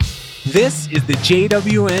This is the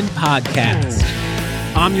JWN Podcast.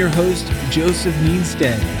 I'm your host, Joseph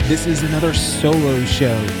Meanstead. This is another solo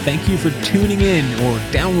show. Thank you for tuning in or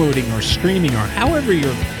downloading or streaming or however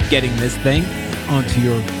you're getting this thing onto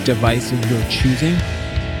your device of your choosing.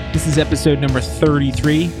 This is episode number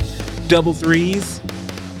 33. Double threes.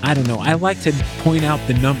 I don't know. I like to point out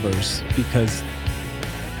the numbers because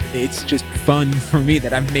it's just fun for me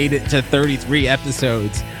that I've made it to 33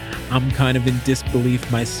 episodes. I'm kind of in disbelief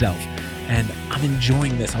myself, and I'm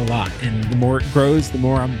enjoying this a lot. And the more it grows, the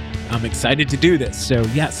more I'm excited to do this. So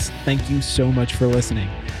yes, thank you so much for listening.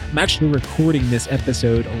 I'm actually recording this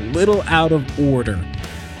episode a little out of order.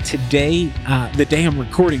 Today, the day I'm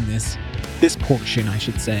recording this portion, I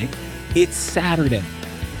should say, it's Saturday.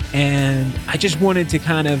 And I just wanted to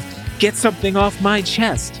kind of get something off my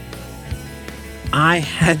chest. I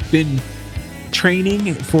had been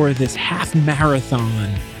training for this half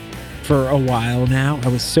marathon for a while now. I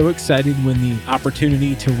was so excited when the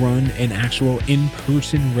opportunity to run an actual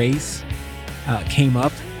in-person race came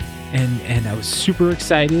up, and I was super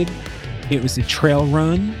excited. It was a trail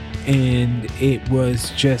run, and it was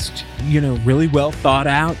just, really well thought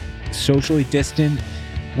out, socially distant,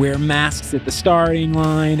 wear masks at the starting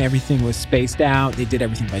line, everything was spaced out, they did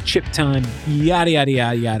everything by chip time, yada, yada,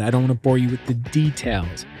 yada, yada. I don't want to bore you with the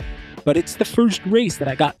details, but it's the first race that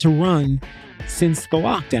I got to run since the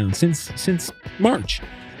lockdown, since March.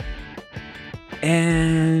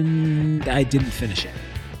 And I didn't finish it.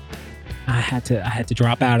 I had to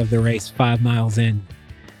drop out of the race 5 miles in.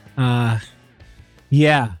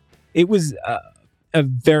 It was a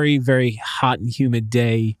very, very hot and humid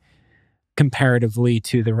day comparatively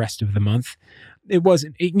to the rest of the month. It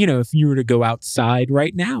wasn't, if you were to go outside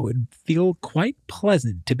right now, it'd feel quite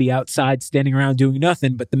pleasant to be outside standing around doing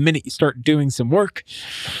nothing. But the minute you start doing some work,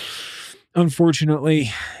 unfortunately,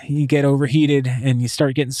 you get overheated and you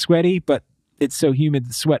start getting sweaty, but it's so humid,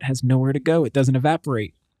 the sweat has nowhere to go. It doesn't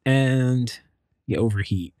evaporate and you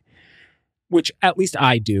overheat, which at least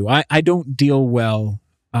I do. I don't deal well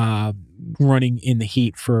running in the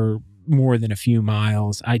heat for more than a few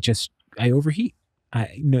miles. I overheat.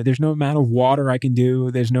 There's no amount of water I can do.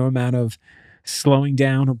 There's no amount of slowing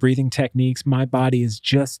down or breathing techniques. My body is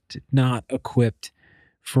just not equipped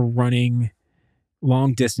for running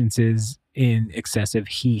long distances in excessive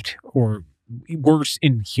heat, or worse,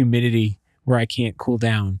 in humidity where I can't cool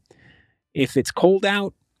down. If it's cold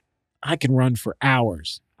out, I can run for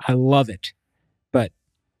hours. I love it. But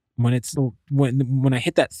when I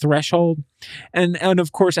hit that threshold, and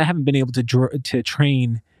of course I haven't been able to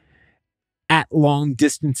train at long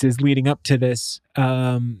distances leading up to this,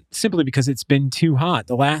 simply because it's been too hot.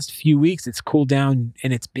 The last few weeks it's cooled down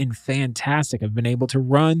and it's been fantastic. I've been able to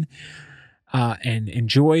run and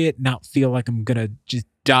enjoy it, not feel like I'm gonna just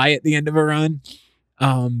die at the end of a run.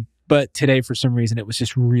 But today, for some reason, it was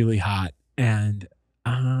just really hot, and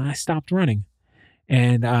I stopped running.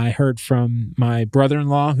 And I heard from my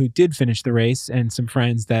brother-in-law, who did finish the race, and some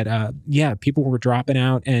friends that, people were dropping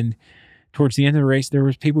out, and towards the end of the race, there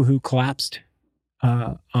was people who collapsed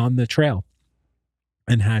on the trail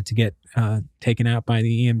and had to get taken out by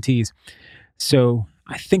the EMTs. So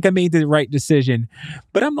I think I made the right decision,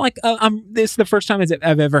 but I'm like, this is the first time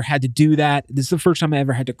I've ever had to do that. This is the first time I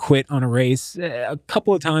ever had to quit on a race. A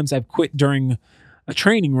couple of times I've quit during a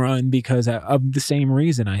training run because of the same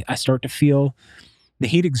reason. I start to feel the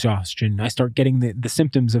heat exhaustion. I start getting the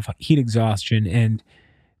symptoms of heat exhaustion, and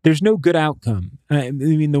there's no good outcome. I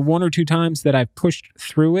mean, the one or two times that I've pushed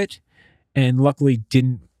through it and luckily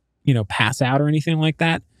didn't, pass out or anything like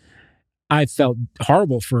that, I felt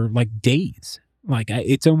horrible for like days. Like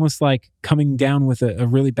it's almost like coming down with a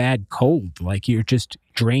really bad cold. Like you're just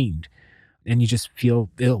drained and you just feel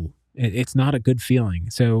ill. It's not a good feeling.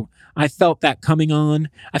 So I felt that coming on.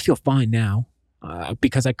 I feel fine now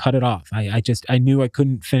because I cut it off. I knew I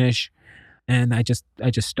couldn't finish, and I just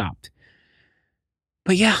stopped.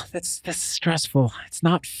 But yeah, that's stressful. It's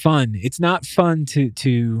not fun. It's not fun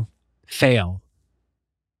to fail.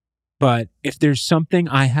 But if there's something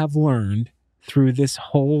I have learned through this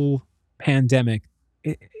whole pandemic,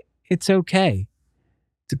 it's okay.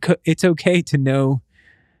 It's okay to know,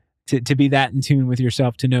 to be that in tune with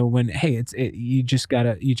yourself, to know when, hey, you just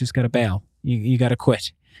gotta bail. You gotta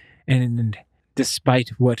quit. And despite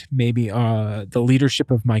what maybe the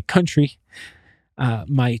leadership of my country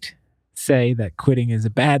might say, that quitting is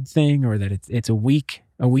a bad thing or that it's a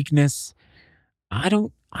weakness, I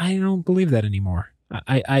don't believe that anymore.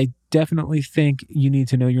 I definitely think you need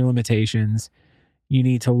to know your limitations. You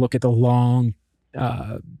need to look at the long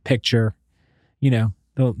picture. You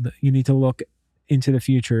need to look into the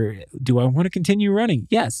future. Do I want to continue running?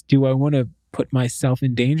 Yes. Do I want to put myself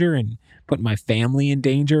in danger and put my family in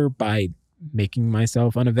danger by making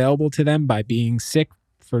myself unavailable to them, by being sick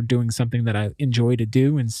for doing something that I enjoy to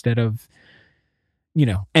do instead of,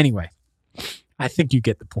 anyway, I think you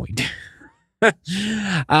get the point. So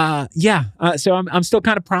I'm still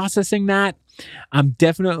kind of processing that. I'm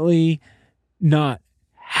definitely not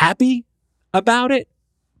happy about it,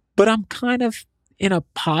 but I'm kind of in a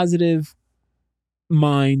positive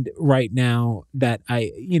mind right now that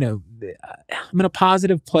I'm in a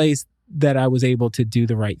positive place that I was able to do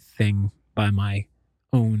the right thing by my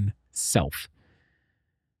own self.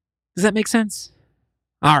 Does that make sense?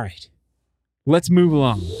 All right, let's move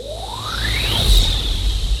along.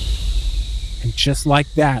 And just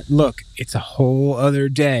like that, look, it's a whole other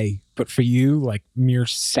day, but for you, like mere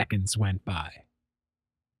seconds went by.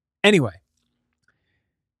 Anyway,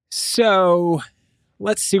 so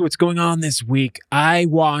let's see what's going on this week. I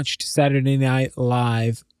watched Saturday Night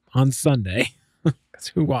Live on Sunday. Because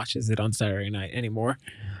who watches it on Saturday night anymore?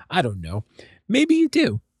 I don't know. Maybe you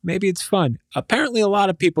do. Maybe it's fun. Apparently a lot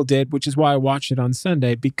of people did, which is why I watched it on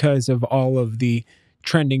Sunday, because of all of the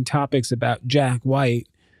trending topics about Jack White.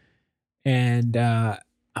 And I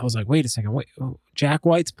was like, wait a second. Wait, Jack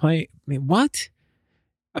White's playing? I mean, what?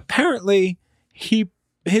 Apparently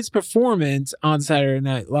his performance on Saturday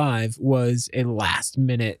Night Live was a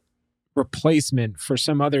last-minute replacement for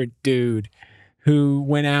some other dude who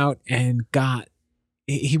went out and partied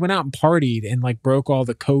and like broke all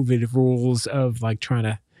the COVID rules of like trying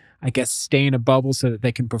to, I guess, stay in a bubble so that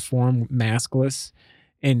they can perform maskless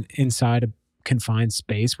inside a confined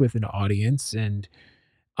space with an audience and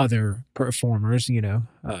other performers,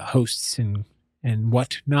 hosts and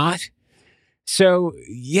whatnot. So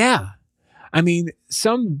yeah, I mean,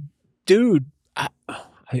 some dude,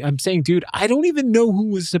 I'm saying dude, I don't even know who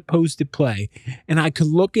was supposed to play, and I could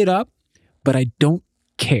look it up, but I don't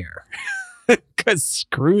care because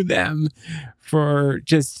screw them for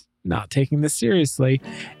just not taking this seriously.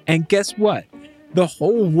 And guess what? The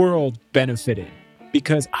whole world benefited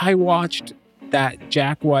because I watched that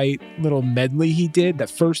Jack White little medley he did, the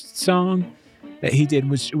first song that he did,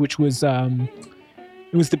 which was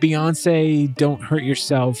it was the Beyonce "Don't Hurt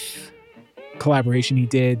Yourself" collaboration he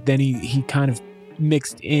did. Then he kind of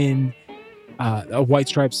mixed in a White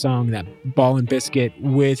Stripes song, that Ball and Biscuit,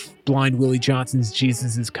 with Blind Willie Johnson's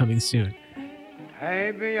 "Jesus Is Coming Soon."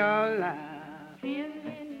 Happy your life.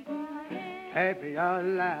 Happy your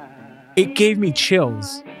life. It gave me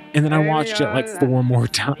chills. And then I watched it like 4 more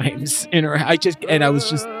times. And I was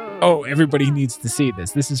just, oh, everybody needs to see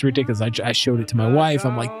this. This is ridiculous. I showed it to my wife.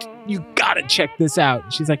 I'm like, you gotta check this out.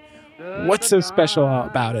 And she's like, what's so special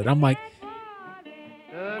about it? I'm like,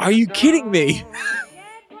 are you kidding me?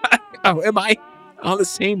 Oh, am I on the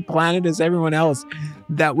same planet as everyone else?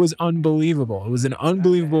 That was unbelievable. It was an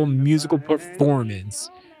unbelievable musical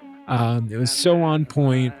performance. It was so on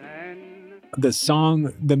point. The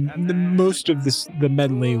song, the most of the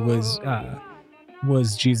medley was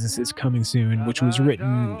 "Jesus Is Coming Soon," which was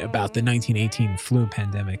written about the 1918 flu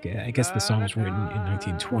pandemic. I guess the song was written in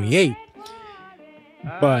 1928,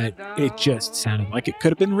 but it just sounded like it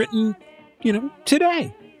could have been written,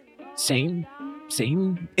 today. Same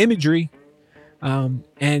imagery, and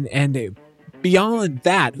beyond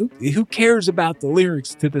that, who cares about the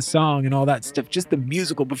lyrics to the song and all that stuff? Just the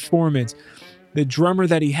musical performance. The drummer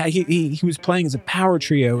that he had, he was playing as a power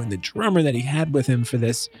trio, and the drummer that he had with him for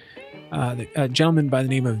this, a gentleman by the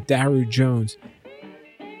name of Daru Jones.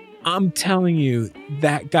 I'm telling you,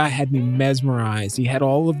 that guy had me mesmerized. He had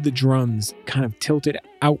all of the drums kind of tilted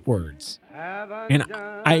outwards. And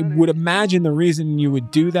I would imagine the reason you would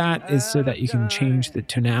do that is so that you can change the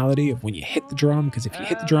tonality of when you hit the drum, because if you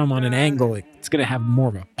hit the drum on an angle, it's going to have more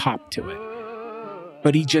of a pop to it.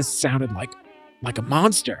 But he just sounded like a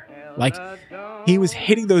monster. Like, he was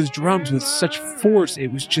hitting those drums with such force. It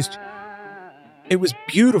was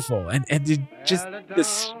beautiful. And just the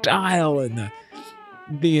style and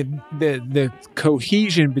the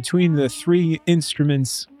cohesion between the 3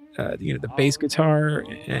 instruments, the bass guitar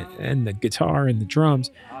and the guitar and the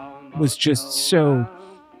drums was just so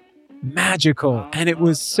magical. And it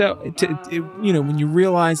was so, when you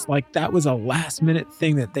realize like that was a last minute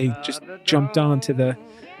thing that they just jumped onto the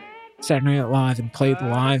Saturday Night Live and played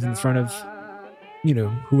live in front of,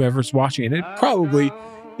 whoever's watching it. It probably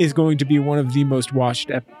is going to be one of the most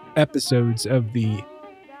watched episodes of the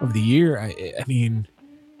year. I mean,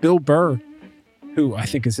 Bill Burr, who I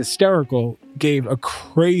think is hysterical, gave a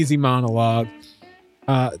crazy monologue.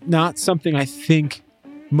 Not something I think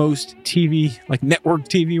most TV, like network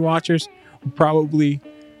TV watchers, were probably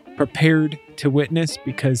prepared to witness,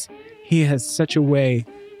 because he has such a way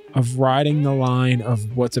of riding the line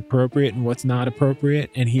of what's appropriate and what's not appropriate.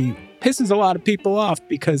 And he pisses a lot of people off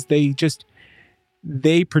because they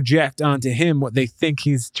project onto him what they think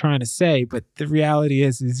he's trying to say. But the reality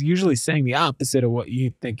is he's usually saying the opposite of what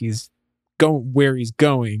you think he's going, where he's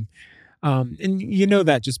going. And you know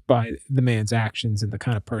that just by the man's actions and the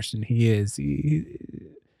kind of person he is. He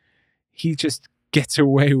just gets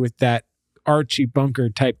away with that Archie Bunker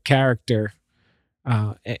type character.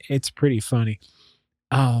 It's pretty funny.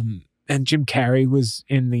 And Jim Carrey was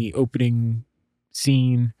in the opening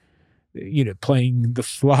scene, playing the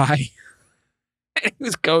Fly. He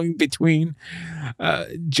was going between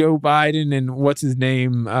Joe Biden and what's his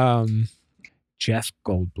name? Jeff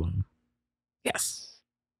Goldblum. Yes.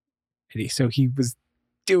 So he was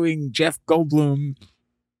doing Jeff Goldblum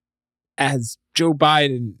as Joe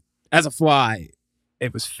Biden as a fly.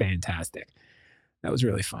 It was fantastic. That was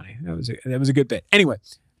really funny. That was a good bit. Anyway,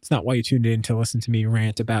 it's not why you tuned in to listen to me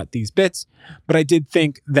rant about these bits, but I did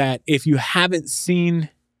think that if you haven't seen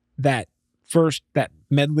that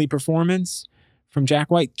medley performance from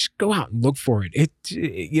Jack White, just go out and look for it.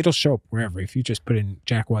 It'll show up wherever. If you just put in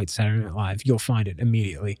Jack White Saturday Night Live, you'll find it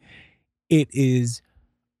immediately. It is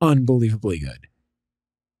unbelievably good.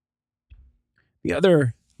 The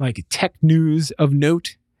other tech news of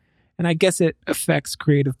note, and I guess it affects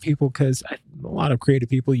creative people because a lot of creative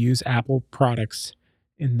people use Apple products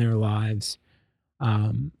in their lives.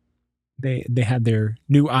 They had their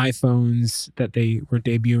new iPhones that they were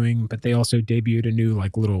debuting, but they also debuted a new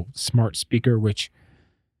little smart speaker, which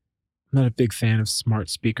I'm not a big fan of smart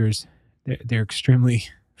speakers. They're extremely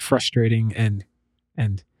frustrating and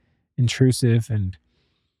intrusive, and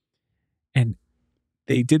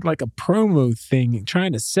they did a promo thing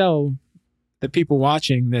trying to sell the people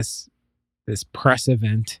watching this press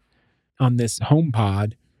event on this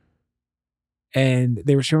HomePod. And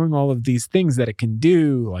they were showing all of these things that it can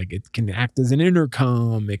do. It can act as an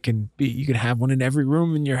intercom. You can have one in every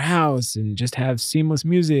room in your house and just have seamless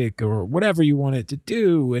music or whatever you want it to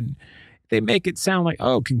do. And they make it sound like,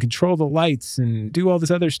 it can control the lights and do all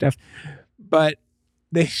this other stuff. But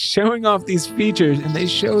they're showing off these features, and they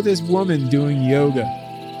show this woman doing yoga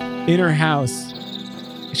in her house.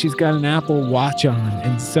 She's got an Apple Watch on,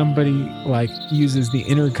 and somebody uses the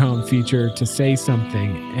intercom feature to say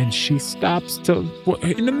something, and she stops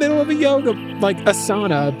in the middle of a yoga,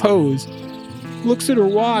 asana pose, looks at her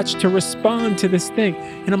watch to respond to this thing.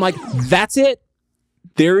 And I'm like, that's it.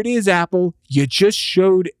 There it is, Apple. You just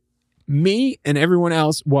showed me and everyone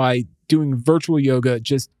else why doing virtual yoga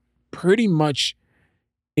just pretty much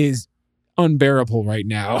is unbearable right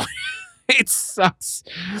now. It sucks.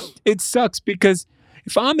 It sucks because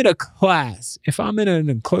if I'm in a class, if I'm in an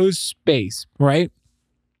enclosed space, right,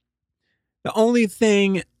 the only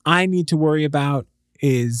thing I need to worry about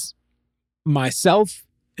is myself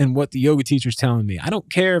and what the yoga teacher's telling me. I don't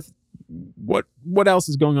care what else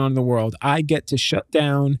is going on in the world. I get to shut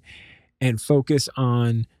down and focus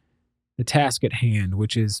on the task at hand,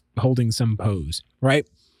 which is holding some pose, right?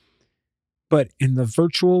 But in the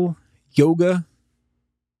virtual yoga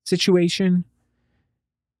situation,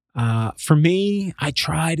 for me, I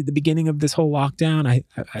tried at the beginning of this whole lockdown.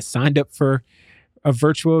 I signed up for a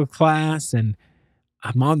virtual class, and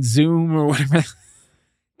I'm on Zoom or whatever,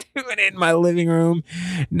 doing it in my living room.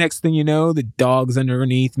 Next thing you know, the dog's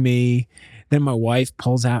underneath me. Then my wife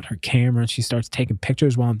pulls out her camera and she starts taking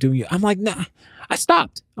pictures while I'm doing it. I'm like, nah. I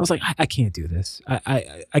stopped. I was like, I can't do this.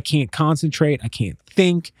 I can't concentrate. I can't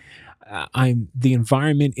think. The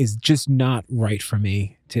environment is just not right for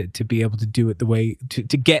me to be able to do it the way to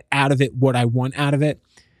get out of it what I want out of it.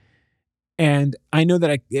 And I know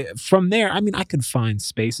that from there, I can find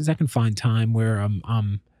spaces. I can find time where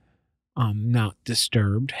I'm not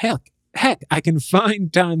disturbed. Heck, I can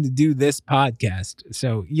find time to do this podcast.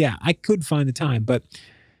 So yeah, I could find the time, but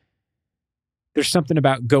there's something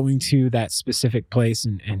about going to that specific place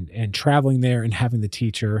and traveling there and having the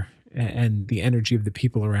teacher and the energy of the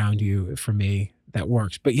people around you, for me, that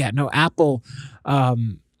works. But yeah, no, Apple,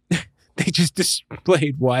 they just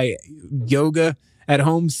displayed why yoga at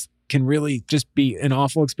home can really just be an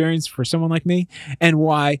awful experience for someone like me, and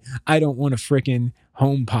why I don't want a freaking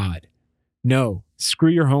HomePod. No, screw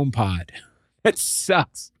your HomePod. That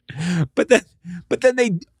sucks. But then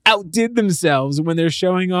they outdid themselves when they're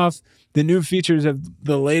showing off the new features of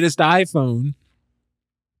the latest iPhone,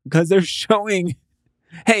 because they're showing,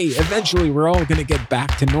 hey, eventually we're all going to get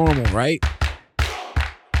back to normal, right?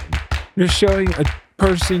 They're showing a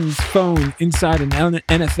person's phone inside an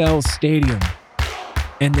NFL stadium,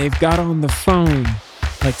 and they've got on the phone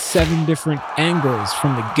 7 different angles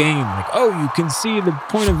from the game. You can see the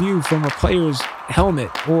point of view from a player's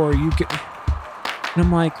helmet, or you can... And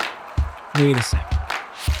I'm like, wait a second.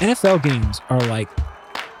 NFL games are like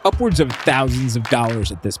upwards of thousands of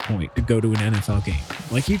dollars at this point to go to an NFL game.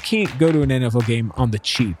 Like, you can't go to an NFL game on the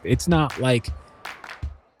cheap. It's not like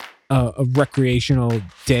a recreational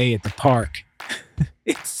day at the park.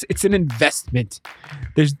 It's an investment.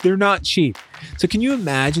 They're not cheap. So can you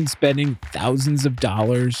imagine spending thousands of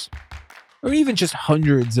dollars or even just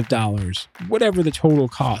hundreds of dollars, whatever the total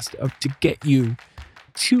cost of to get you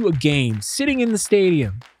to a game, sitting in the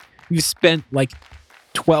stadium? You spent like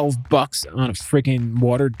 $12 on a freaking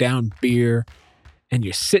watered down beer, and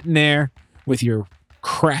you're sitting there with your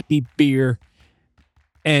crappy beer,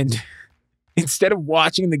 and instead of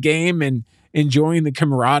watching the game and enjoying the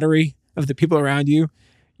camaraderie of the people around you,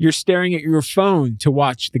 you're staring at your phone to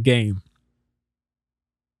watch the game.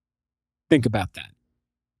 Think about that.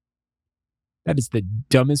 That is the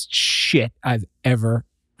dumbest shit I've ever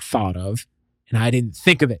thought of, and I didn't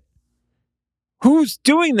think of it. Who's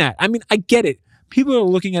doing that? I mean, I get it. People are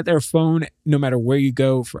looking at their phone no matter where you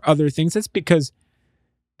go for other things. That's because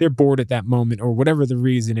they're bored at that moment, or whatever the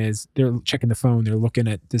reason is. They're checking the phone. They're looking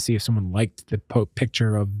at to see if someone liked the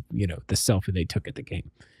picture of, the selfie they took at the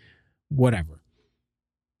game. Whatever.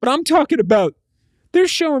 But I'm talking about they're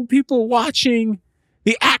showing people watching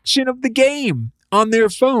the action of the game on their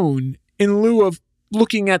phone in lieu of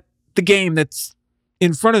looking at the game that's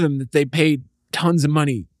in front of them that they paid tons of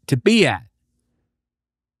money to be at.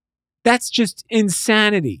 That's just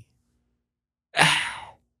insanity.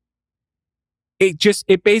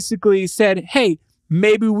 It basically said, hey,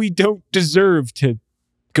 maybe we don't deserve to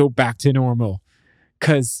go back to normal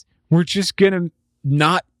because we're just going to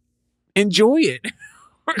not enjoy it.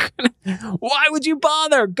 Why would you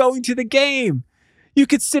bother going to the game? You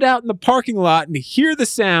could sit out in the parking lot and hear the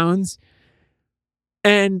sounds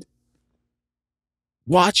and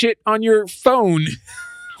watch it on your phone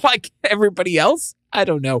like everybody else. I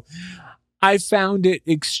don't know. I found it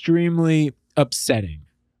extremely upsetting.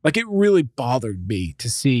 Like, it really bothered me to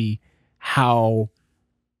see how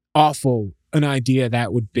awful an idea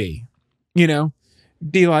that would be.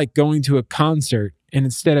 Be like going to a concert, and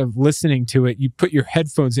instead of listening to it, you put your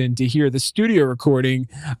headphones in to hear the studio recording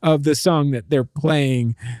of the song that they're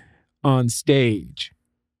playing on stage.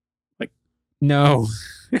 Like, no.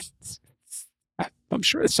 I'm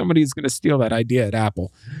sure somebody's going to steal that idea at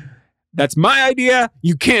Apple. That's my idea.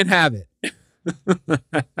 You can't have it.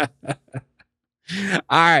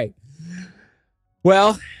 All right.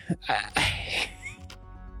 Well,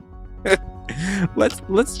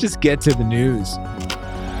 let's just get to the news.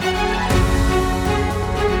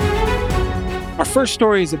 Our first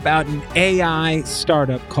story is about an AI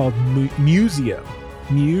startup called Musio.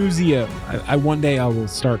 Musio. One day I will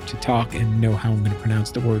start to talk and know how I'm going to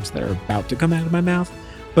pronounce the words that are about to come out of my mouth.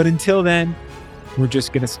 But until then, we're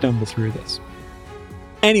just going to stumble through this.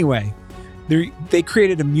 Anyway, they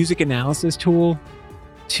created a music analysis tool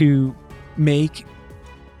to make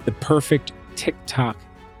the perfect TikTok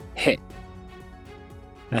hit.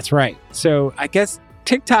 That's right. So I guess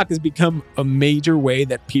TikTok has become a major way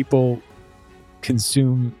that people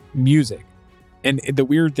consume music. And the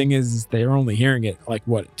weird thing is they're only hearing it like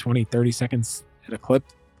 20, 30 seconds at a clip,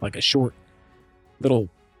 like a short little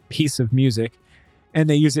piece of music. And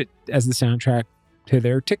they use it as the soundtrack to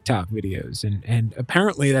their TikTok videos. And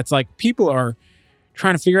apparently that's like people are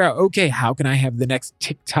trying to figure out, okay, how can I have the next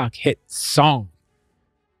TikTok hit song?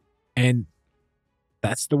 And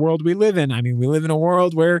that's the world we live in. I mean, we live in a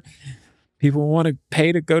world where people want to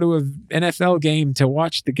pay to go to an NFL game to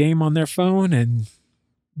watch the game on their phone and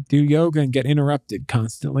do yoga and get interrupted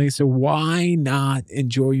constantly. So why not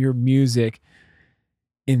enjoy your music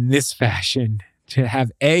in this fashion, to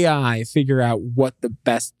have AI figure out what the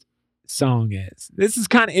best song is? This is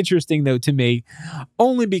kind of interesting, though, to me,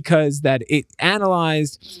 only because that it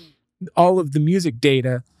analyzed all of the music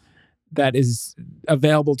data that is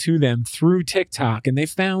available to them through TikTok, and they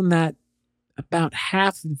found that about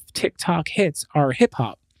half of TikTok hits are hip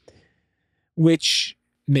hop, which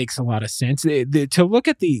makes a lot of sense. To look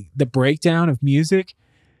at the breakdown of music,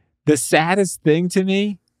 the saddest thing to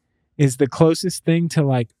me is the closest thing to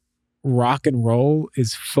like rock and roll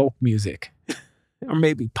is folk music or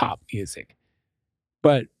maybe pop music.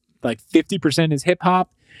 But like 50% is hip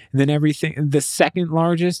hop. And then everything, the second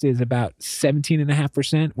largest is about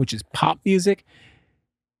 17.5%, which is pop music.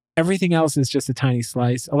 Everything else is just a tiny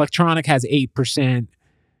slice. Electronic has 8%.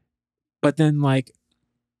 But then like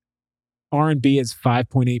R&B is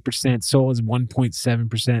 5.8%. Soul is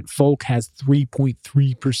 1.7%. Folk has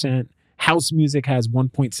 3.3%. House music has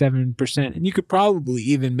 1.7%. And you could probably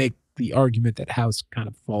even make the argument that house kind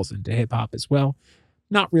of falls into hip hop as well.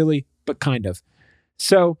 Not really, but kind of.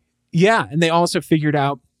 So Yeah, and they also figured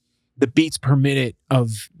out the beats per minute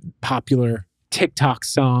of popular TikTok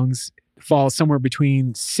songs fall somewhere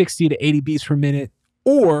between 60 to 80 beats per minute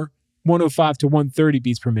or 105 to 130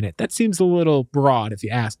 beats per minute. That seems a little broad if you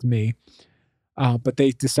ask me. But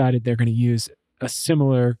they decided they're going to use a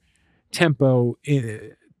similar tempo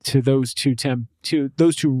to those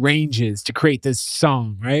two ranges to create this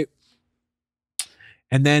song, right?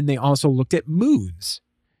 And then they also looked at moods.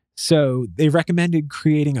 So they recommended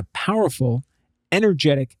creating a powerful,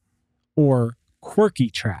 energetic, or quirky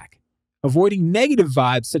track, avoiding negative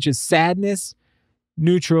vibes such as sadness,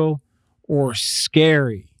 neutral, or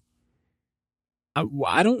scary.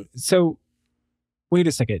 So wait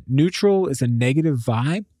a second. Neutral is a negative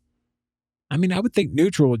vibe? I mean, I would think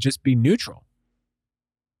neutral would just be neutral.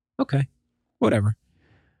 Okay, whatever.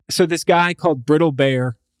 So this guy called Brittle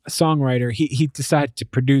Bear, a songwriter, he decided to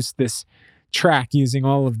produce this track using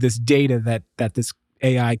all of this data that this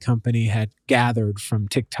AI company had gathered from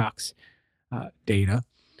TikTok's data.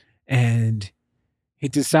 And he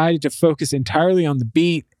decided to focus entirely on the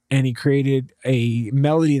beat, and he created a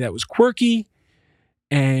melody that was quirky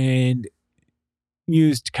and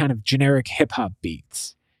used kind of generic hip hop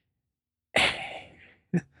beats.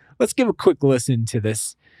 Let's give a quick listen to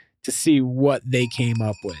this to see what they came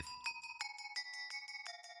up with.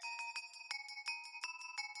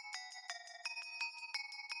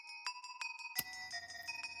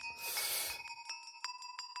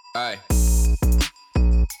 Aye.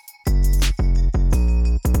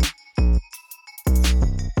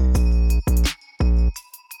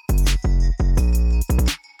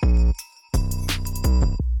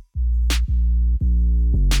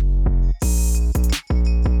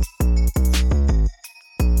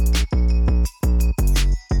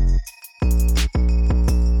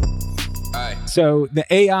 So the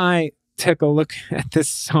AI took a look at this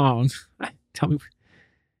song. Tell me,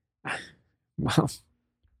 well,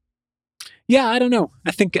 yeah, I don't know.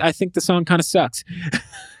 I think the song kind of sucks.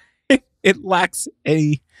 It lacks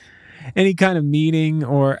any kind of meaning,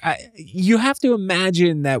 or you have to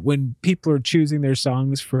imagine that when people are choosing their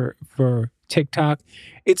songs for TikTok,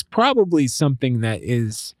 it's probably something that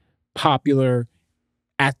is popular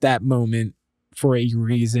at that moment for a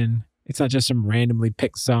reason. It's not just some randomly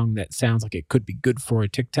picked song that sounds like it could be good for a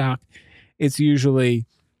TikTok. It's usually,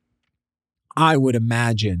 I would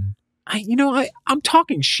imagine, I'm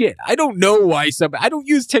talking shit. I don't know why I don't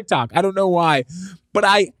use TikTok. I don't know why, but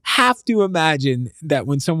I have to imagine that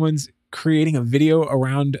when someone's creating a video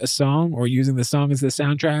around a song or using the song as the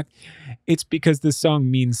soundtrack, it's because the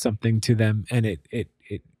song means something to them, and it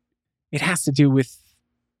has to do with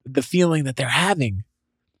the feeling that they're having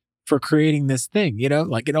for creating this thing,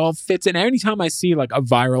 like it all fits in. Anytime I see like a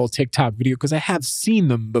viral TikTok video, because I have seen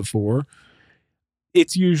them before,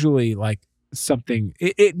 it's usually like something,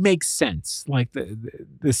 it makes sense. Like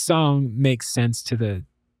the song makes sense to the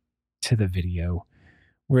video,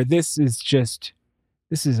 where this is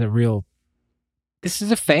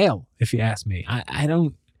a fail, if you ask me. I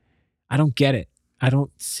don't get it. I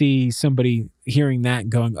don't see somebody hearing that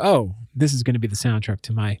and going, oh, this is going to be the soundtrack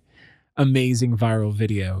to my amazing viral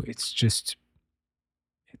video.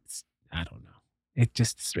 I don't know.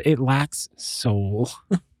 It lacks soul.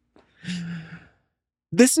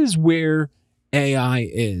 This is where AI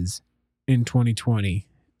is in 2020.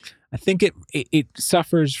 I think it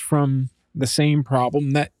suffers from the same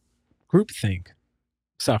problem that groupthink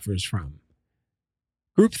suffers from.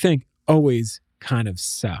 Groupthink always kind of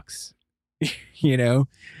sucks.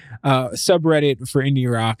 Subreddit for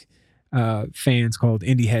indie rock fans called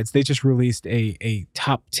Indie Heads, they just released a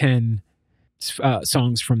top 10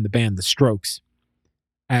 songs from the band The Strokes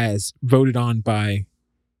as voted on by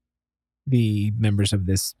the members of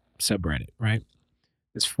this subreddit, right?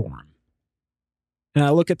 This forum. And I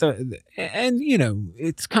look at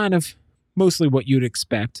it's kind of mostly what you'd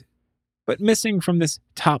expect, but missing from this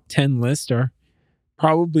top 10 list are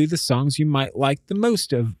probably the songs you might like the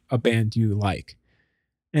most of a band you like.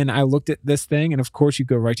 And I looked at this thing, and of course you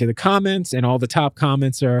go right to the comments, and all the top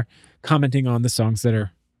comments are commenting on the songs that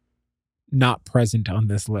are not present on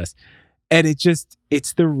this list. And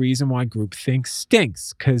it's the reason why groupthink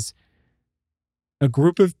stinks, because a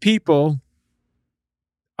group of people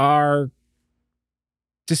are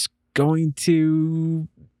just going to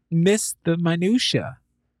miss the minutia.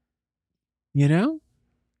 You know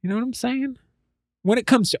what I'm saying? When it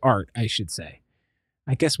comes to art, I should say.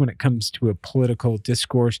 I guess when it comes to a political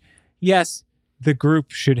discourse, yes, the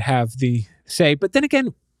group should have the say. But then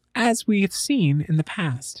again, as we have seen in the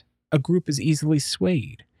past, a group is easily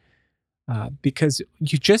swayed. because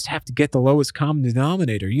you just have to get the lowest common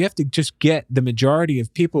denominator. You have to just get the majority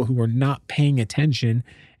of people who are not paying attention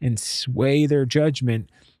and sway their judgment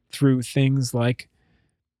through things like,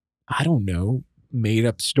 I don't know, made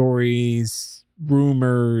up stories,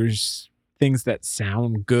 rumors, things that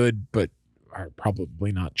sound good but are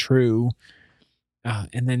probably not true.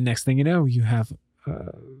 And then next thing you know, you have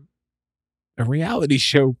a reality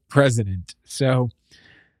show president. So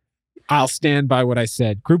I'll stand by what I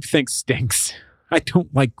said. Groupthink stinks. I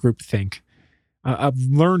don't like groupthink. I've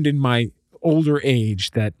learned in my older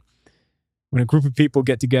age that when a group of people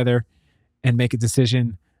get together and make a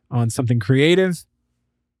decision on something creative,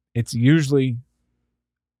 it's usually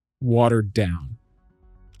watered down.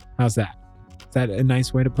 How's that? Is that a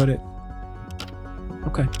nice way to put it?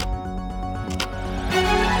 Okay.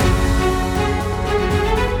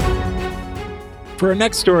 For our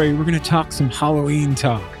next story, we're going to talk some Halloween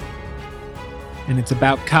talk. And it's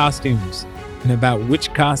about costumes and about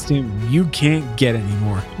which costume you can't get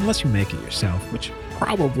anymore, unless you make it yourself, which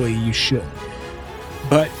probably you should.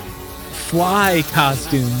 But fly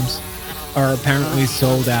costumes are apparently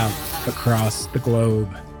sold out across the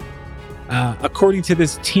globe. According to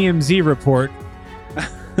this TMZ report,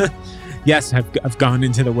 yes, I've gone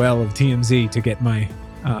into the well of TMZ to get my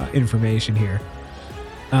information here.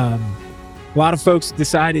 A lot of folks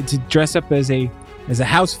decided to dress up as a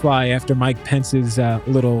housefly after Mike Pence's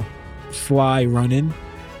little fly run-in,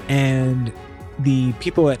 and the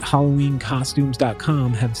people at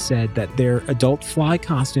HalloweenCostumes.com have said that their adult fly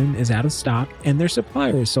costume is out of stock and their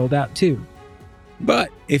supplier is sold out too. But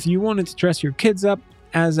if you wanted to dress your kids up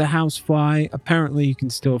as a housefly, apparently you can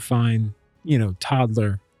still find,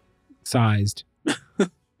 toddler-sized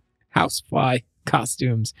housefly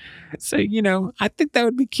costumes. So, I think that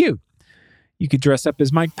would be cute. You could dress up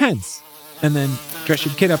as Mike Pence and then dress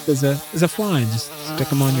your kid up as a fly and just stick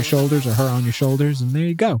him on your shoulders or her on your shoulders, and there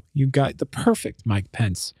you go. You've got the perfect Mike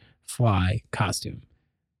Pence fly costume.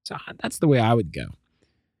 So that's the way I would go.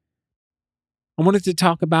 I wanted to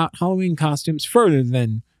talk about Halloween costumes further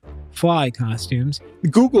than fly costumes.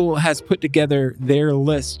 Google has put together their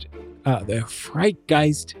list, the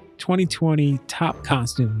Frightgeist 2020 top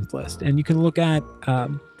costumes list, and you can look at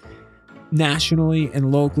nationally and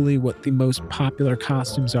locally what the most popular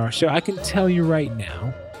costumes are. So I can tell you right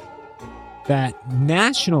now that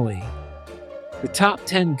nationally, the top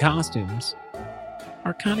 10 costumes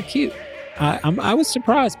are kind of cute. I was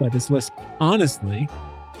surprised by this list, honestly.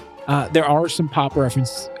 There are some pop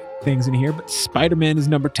reference things in here, but Spider-Man is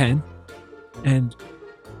number 10. And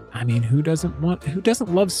I mean, who doesn't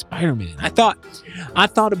love Spider-Man? I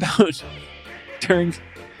thought about during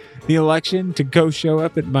the election to go show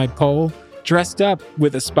up at my poll dressed up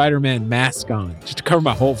with a Spider-Man mask on, just to cover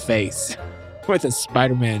my whole face with a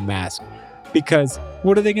Spider-Man mask. Because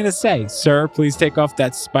what are they going to say? Sir, please take off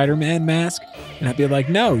that Spider-Man mask. And I'd be like,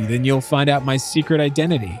 no, then you'll find out my secret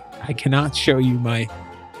identity. I cannot show you my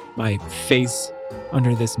face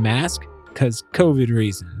under this mask because COVID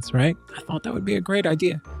reasons, right? I thought that would be a great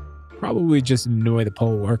idea. Probably just annoy the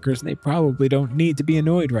poll workers. They probably don't need to be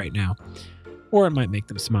annoyed right now. Or it might make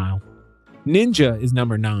them smile. Ninja is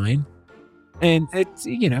number 9. And it's,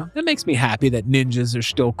 that makes me happy that ninjas are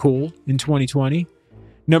still cool in 2020.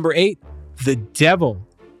 Number 8, the devil.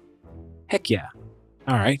 Heck yeah.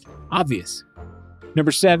 All right. Obvious.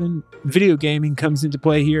 Number 7, video gaming comes into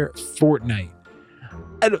play here. Fortnite.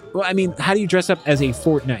 I mean, how do you dress up as a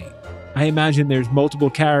Fortnite? I imagine there's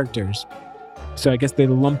multiple characters. So I guess they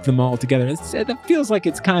lump them all together. That feels like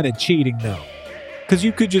it's kind of cheating, though. Because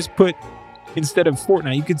you could just put, instead of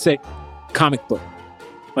Fortnite, you could say comic book.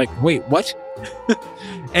 Like, wait, what?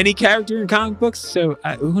 Any character in comic books? So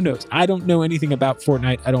who knows? I don't know anything about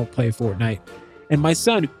Fortnite. I don't play Fortnite. And my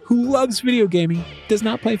son, who loves video gaming, does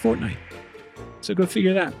not play Fortnite. So go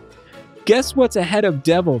figure that. Guess what's ahead of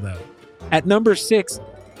devil, though? At number 6,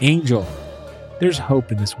 angel. There's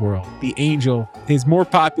hope in this world. The angel is more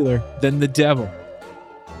popular than the devil.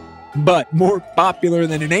 But more popular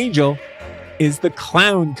than an angel is the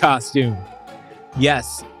clown costume.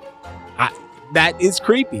 Yes, that is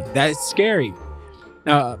creepy. That is scary.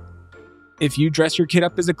 If you dress your kid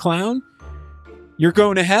up as a clown, you're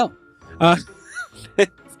going to hell.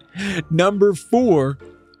 Number 4,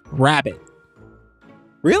 rabbit.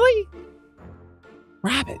 Really?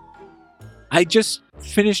 Rabbit. I just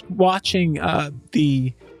finished watching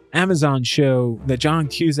the Amazon show, the John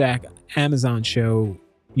Cusack Amazon show,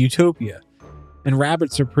 Utopia. And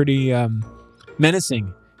rabbits are pretty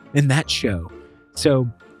menacing in that show. So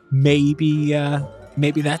maybe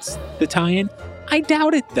that's the tie-in. I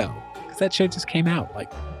doubt it, though, because that show just came out,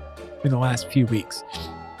 in the last few weeks.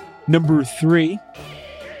 Number 3,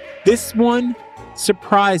 This one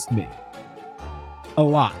surprised me a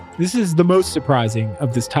lot. This is the most surprising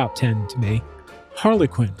of this top 10 to me. Harley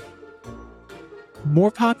Quinn.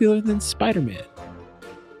 More popular than Spider-Man.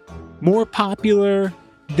 More popular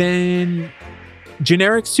than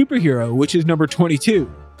generic superhero, which is number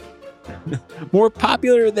 22. More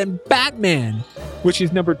popular than Batman, which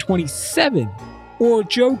is number 27. Or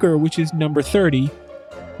Joker, which is number 30.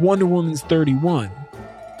 Wonder Woman's 31.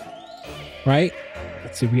 Right?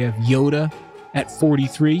 Let's see, we have Yoda at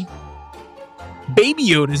 43. Baby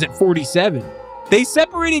Yoda's at 47. They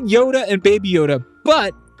separated Yoda and Baby Yoda,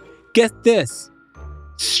 but get this.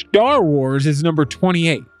 Star Wars is number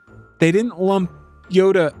 28. They didn't lump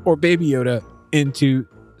Yoda or Baby Yoda into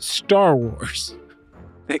Star Wars.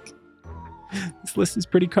 Like, this list is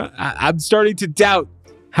pretty... I'm starting to doubt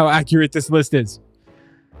how accurate this list is.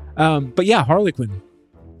 But yeah, Harley Quinn.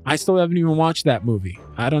 I still haven't even watched that movie.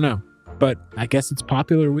 I don't know. But I guess it's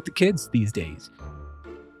popular with the kids these days.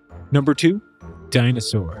 Number 2,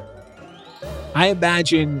 Dinosaur. I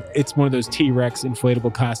imagine it's one of those T-Rex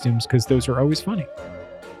inflatable costumes because those are always funny.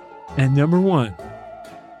 And number 1,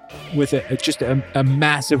 with just a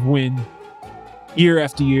massive win year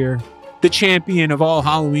after year, the champion of all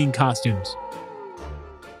Halloween costumes,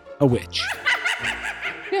 a witch.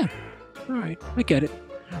 Yeah, all right, I get it.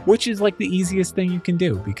 Witch is like the easiest thing you can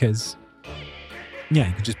do because, yeah,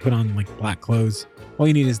 you can just put on like black clothes. All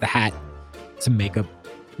you need is the hat, some makeup.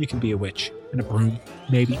 You can be a witch and a broom,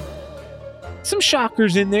 maybe. Some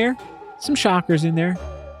shockers in there.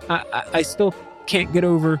 I still can't get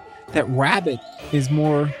over that Rabbit is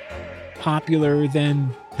more popular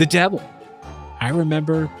than the devil. I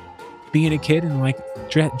remember being a kid and like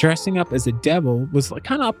dressing up as a devil was like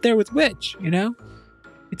kind of up there with witch, you know?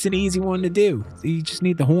 It's an easy one to do. You just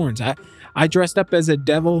need the horns. I dressed up as a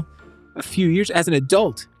devil a few years as an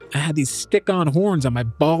adult. I had these stick-on horns on my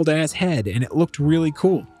bald ass head and it looked really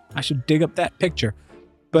cool. I should dig up that picture,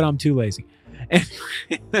 but I'm too lazy.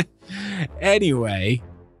 Anyway,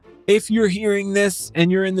 if you're hearing this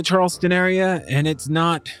and you're in the Charleston area and it's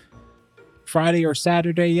not Friday or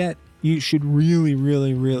Saturday yet, you should really,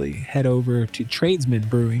 really, really head over to Tradesman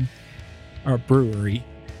Brewing, or brewery,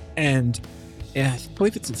 and I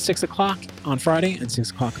believe it's at 6 o'clock on Friday and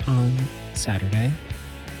 6 o'clock on Saturday.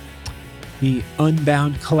 The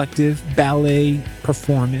Unbound Collective ballet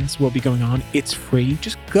performance will be going on. It's free.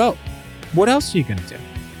 Just go. What else are you going to do?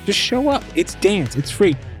 Just show up. It's dance. It's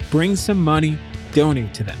free. Bring some money.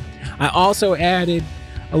 Donate to them. I also added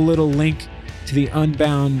a little link to the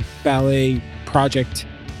Unbound Ballet Project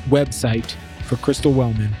website for Crystal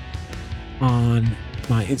Wellman on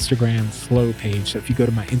my Instagram flow page. So if you go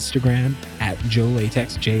to my Instagram at Joe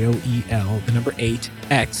Latex, JOEL, the number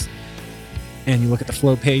 8X, and you look at the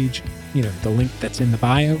flow page, you know, the link that's in the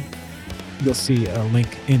bio, you'll see a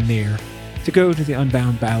link in there to go to the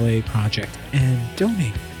Unbound Ballet Project and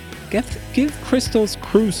donate. Give Crystal's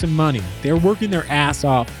crew some money. They're working their ass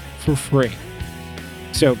off for free.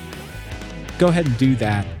 So go ahead and do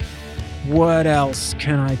that. What else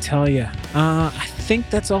can I tell you? I think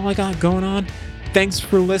that's all I got going on. Thanks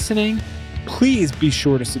for listening. Please be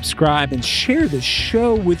sure to subscribe and share the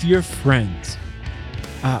show with your friends.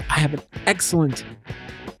 I have an excellent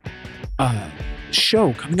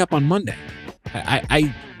show coming up on Monday.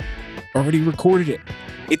 I already recorded it.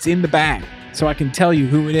 It's in the bag, so I can tell you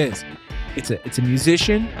who it is. It's a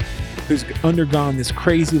musician who's undergone this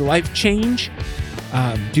crazy life change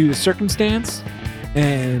due to circumstance,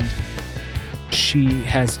 and she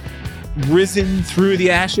has risen through the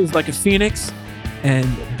ashes like a phoenix and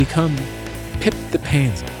become Pip the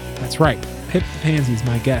Pansy. That's right, Pip the Pansy is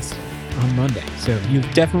my guest on Monday, so you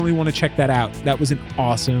definitely want to check that out. That was an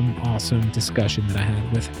awesome discussion that I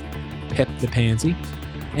had with Pip the Pansy,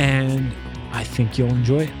 and I think you'll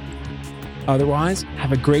enjoy it. Otherwise,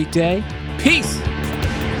 have a great day. Peace!